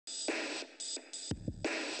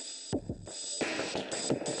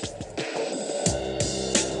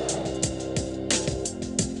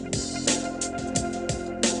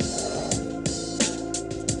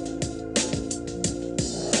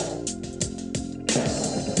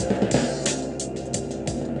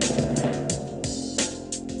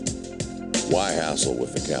hassle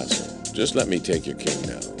with the castle. Just let me take your king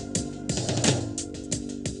now.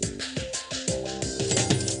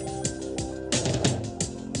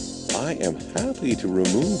 I am happy to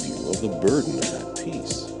remove you of the burden of that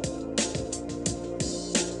piece.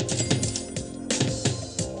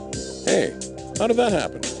 Hey, how did that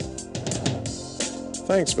happen?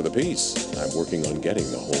 Thanks for the piece. I'm working on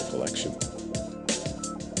getting the whole collection.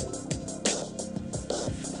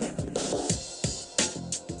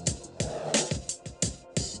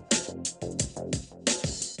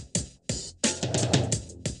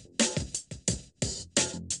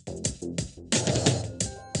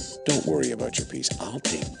 Don't worry about your piece. I'll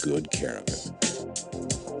take good care of it.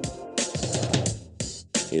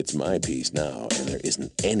 It's my piece now, and there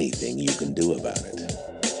isn't anything you can do about it.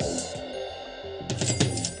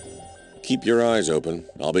 Keep your eyes open.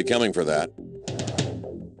 I'll be coming for that.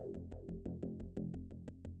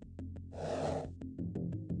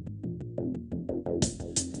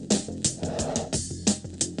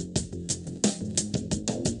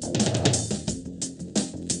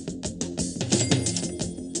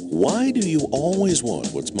 Why do you always want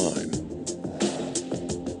what's mine?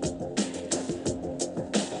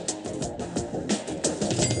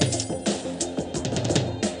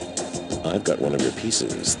 I've got one of your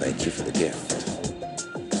pieces. Thank you for the gift.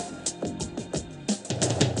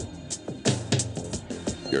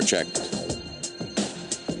 You're checked.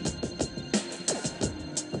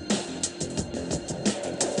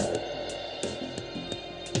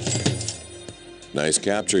 Nice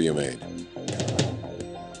capture you made.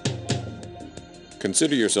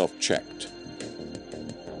 Consider yourself checked.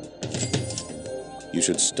 You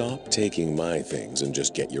should stop taking my things and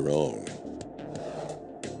just get your own.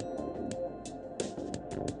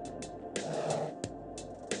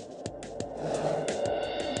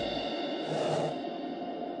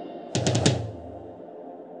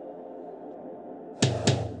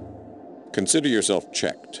 Consider yourself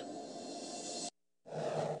checked.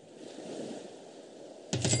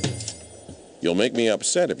 You'll make me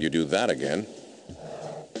upset if you do that again.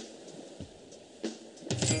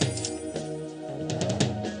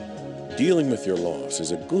 Dealing with your loss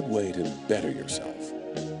is a good way to better yourself.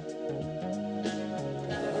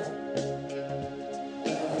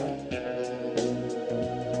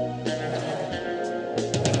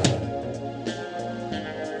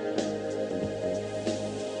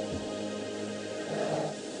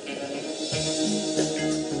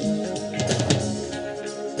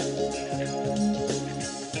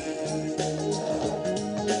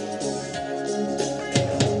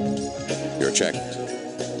 You're checked.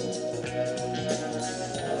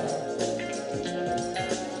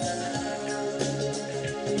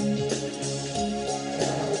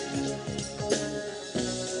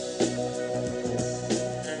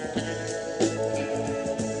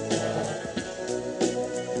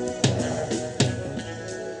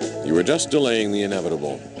 You were just delaying the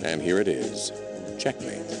inevitable, and here it is.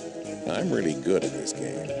 Checkmate. I'm really good at this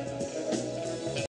game.